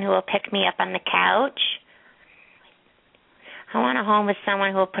someone who will pick me up on the couch. I want a home with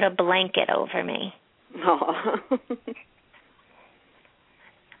someone who will put a blanket over me. Aww.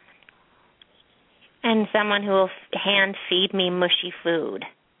 And someone who will hand feed me mushy food.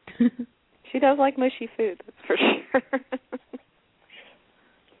 She does like mushy food, that's for sure.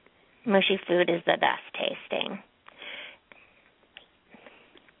 Mushy food is the best tasting.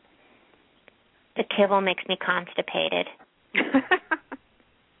 The kibble makes me constipated.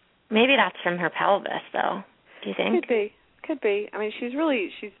 Maybe that's from her pelvis, though. Do you think? Could be. I mean,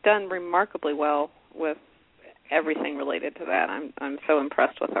 she's done remarkably well with everything related to that. I'm so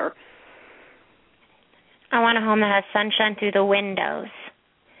impressed with her. I want a home that has sunshine through the windows.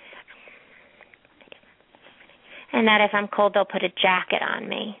 And that if I'm cold, they'll put a jacket on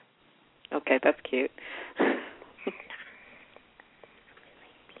me. Okay, that's cute.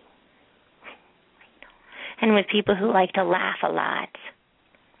 And with people who like to laugh a lot.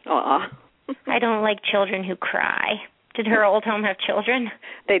 Aw. I don't like children who cry. Did her old home have children?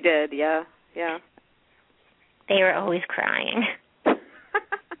 They did, yeah. They were always crying.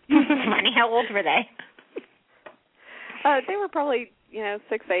 Funny, how old were they? They were probably,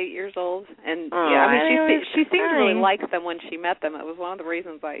 6, 8 years old, and she seemed to really like them when she met them. It was one of the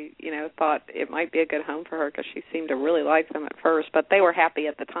reasons I, thought it might be a good home for her because she seemed to really like them at first. But they were happy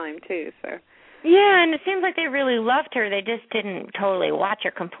at the time too. So. Yeah, and it seems like they really loved her. They just didn't totally watch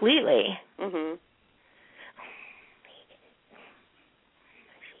her completely. Mhm.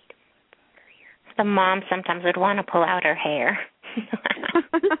 The mom sometimes would want to pull out her hair.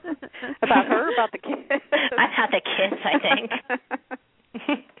 About her or about the kids? About the kids, I think.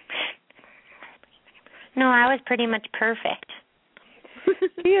 No, I was pretty much perfect.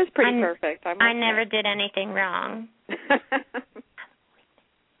 She is pretty perfect. I never did anything wrong.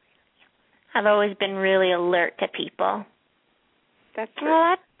 I've always been really alert to people. That's true. Well,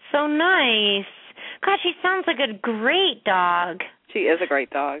 that's so nice. God, she sounds like a great dog. She is a great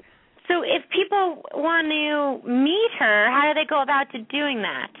dog. So if people want to meet her, how do they go about doing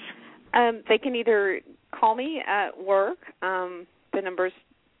that? They can either call me at work. The number's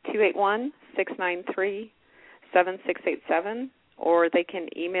 281-693-7687, or they can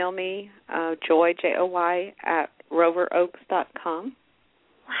email me, Joy, Joy, at roveroaks.com.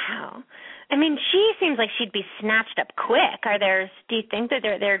 Wow. I mean, she seems like she'd be snatched up quick. Do you think that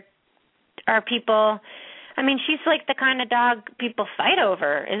there are people... I mean, she's like the kind of dog people fight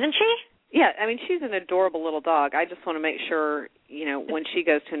over, isn't she? Yeah, I mean, she's an adorable little dog. I just want to make sure, when she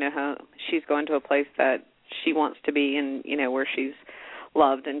goes to a new home, she's going to a place that she wants to be and, where she's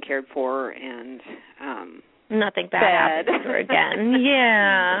loved and cared for and, nothing bad happens to her again.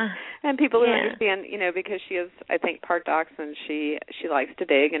 Yeah. And people who understand, because she is, I think, part dachshund, she likes to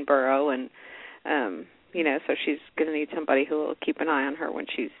dig and burrow, and so she's going to need somebody who will keep an eye on her when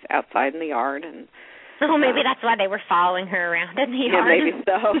she's outside in the yard. And maybe that's why they were following her around in the yard. Yeah, maybe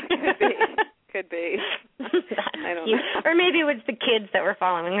so. Could be. I don't know. Or maybe it was the kids that were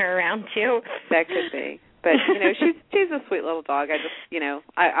following her around too. That could be. But she's a sweet little dog. I just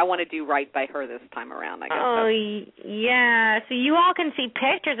I want to do right by her this time around, I guess. Oh yeah. So you all can see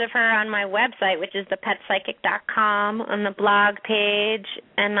pictures of her on my website, which is thepetpsychic.com, on the blog page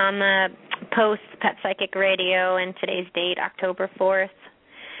and on the post Pet Psychic Radio and today's date, October 4th.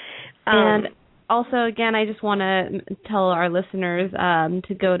 And also, again, I just want to tell our listeners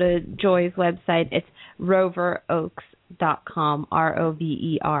to go to Joy's website. It's roveroaks.com,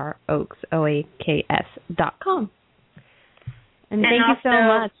 ROVER Oaks, OAKS.com. And thank you so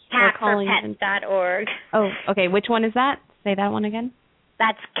much for calling in. cat4pets.org. Oh, okay. Which one is that? Say that one again.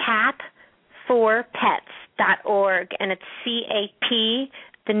 That's cat4pets.org, and it's CAP,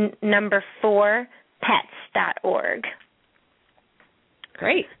 the number 4, pets.org.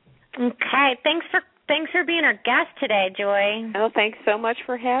 Great. Okay, thanks for being our guest today, Joy. Oh, thanks so much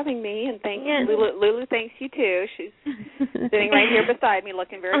for having me, and thanks Lulu thanks you too. She's sitting right here beside me,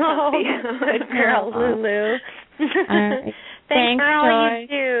 looking very comfy. Good girl, Lulu. All right. Thanks for all Joy. you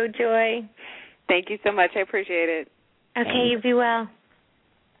do, Joy. Thank you so much. I appreciate it. Okay, Thanks. you be well.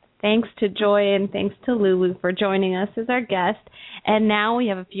 Thanks to Joy and thanks to Lulu for joining us as our guest. And now we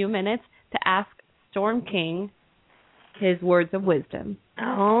have a few minutes to ask Storm King his words of wisdom.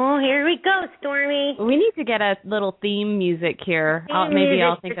 Oh, here we go, Stormy. We need to get a little theme music here. Maybe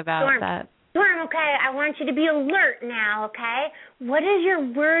I'll think about that. Storm, okay, I want you to be alert now, okay? What is your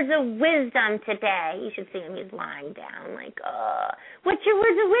words of wisdom today? You should see him. He's lying down like, what's your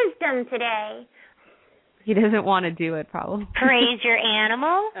words of wisdom today? He doesn't want to do it, probably. Praise your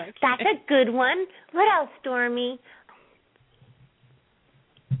animal. Okay. That's a good one. What else, Stormy?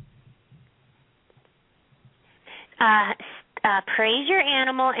 Praise your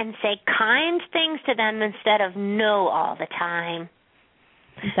animal and say kind things to them instead of no all the time.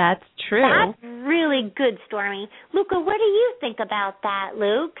 That's true. That's really good, Stormy. Luca, what do you think about that,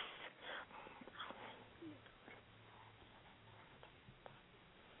 Luke?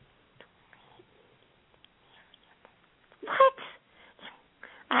 What?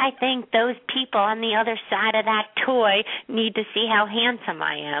 I think those people on the other side of that toy need to see how handsome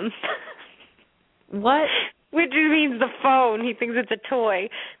I am. What? Which means the phone. He thinks it's a toy.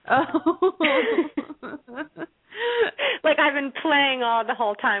 Oh. Like I've been playing all the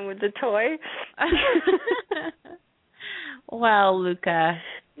whole time with the toy. Well, Luca.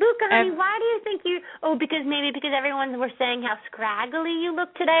 Luca, honey, why do you think you... Oh, because everyone was saying how scraggly you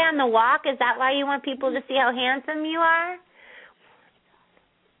look today on the walk. Is that why you want people to see how handsome you are?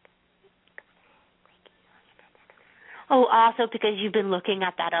 Oh, also because you've been looking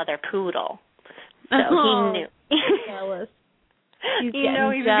at that other poodle. So he knew. Jealous. He's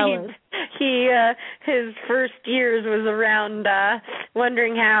jealous. His first years was around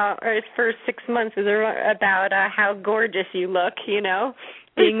wondering how, or his first 6 months was about how gorgeous you look,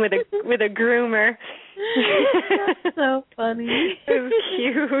 being with a groomer. That's so funny. It was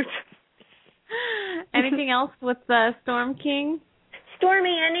cute. Anything else with the Storm King?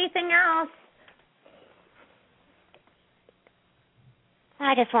 Stormy, anything else?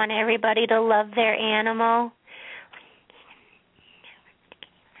 I just want everybody to love their animal.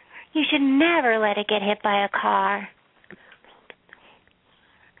 You should never let it get hit by a car.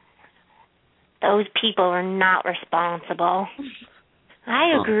 Those people are not responsible.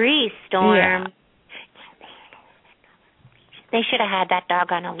 I agree, Storm. Yeah. They should have had that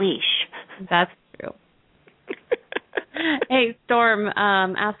dog on a leash. That's true. Hey, Storm,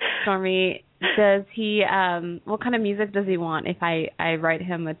 ask Stormy, does he, what kind of music does he want if I write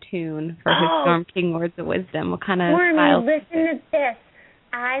him a tune for his Storm King Words of Wisdom? What kind of style? Stormy, listen to this.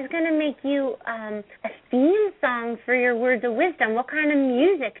 I was going to make you a theme song for your Words of Wisdom. What kind of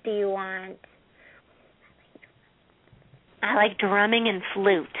music do you want? I like drumming and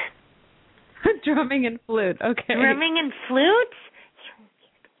flute. Drumming and flute, okay. Drumming and flute?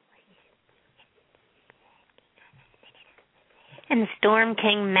 And Storm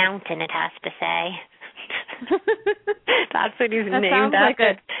King Mountain, it has to say. That's what he's named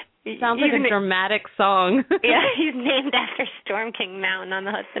after. Sounds like a dramatic song. Yeah, he's named after Storm King Mountain on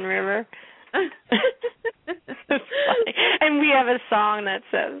the Hudson River. And we have a song that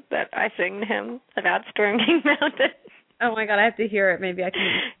says that I sing to him about Storm King Mountain. Oh my God, I have to hear it. Maybe I can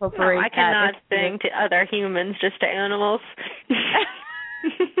incorporate that. I cannot sing to other humans, just to animals.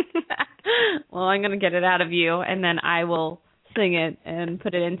 Well, I'm going to get it out of you, and then I will sing it and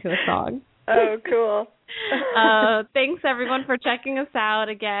put it into a song. Oh, cool. Thanks, everyone, for checking us out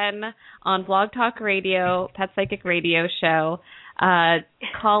again on Blog Talk Radio, Pet Psychic Radio Show.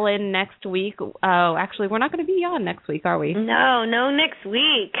 Call in next week. Oh, actually, we're not going to be on next week, are we? No, next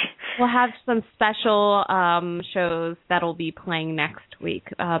week. We'll have some special shows that'll be playing next week,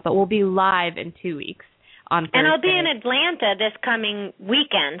 but we'll be live in 2 weeks on Thursday. And I'll be in Atlanta this coming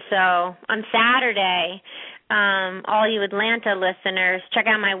weekend, so on Saturday, all you Atlanta listeners, check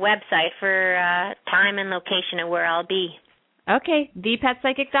out my website for time and location of where I'll be. Okay,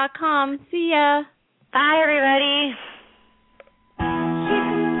 thepetpsychic.com. See ya. Bye, everybody.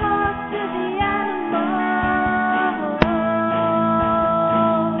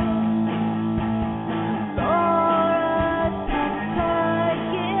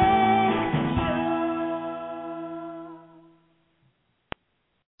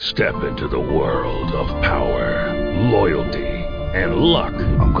 Step into the world of power, loyalty, and luck.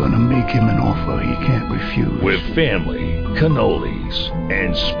 I'm gonna make him an offer he can't refuse. With family, cannolis,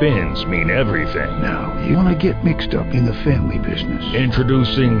 and spins mean everything. Now, you wanna get mixed up in the family business.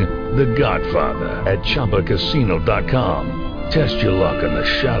 Introducing The Godfather at ChumbaCasino.com. Test your luck in the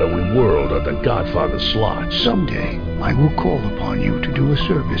shadowy world of The Godfather slot. Someday, I will call upon you to do a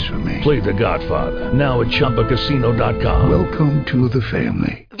service for me. Play The Godfather, now at ChumbaCasino.com. Welcome to the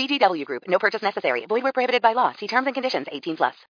family. VGW Group. No purchase necessary. Void where prohibited by law. See terms and conditions. 18+.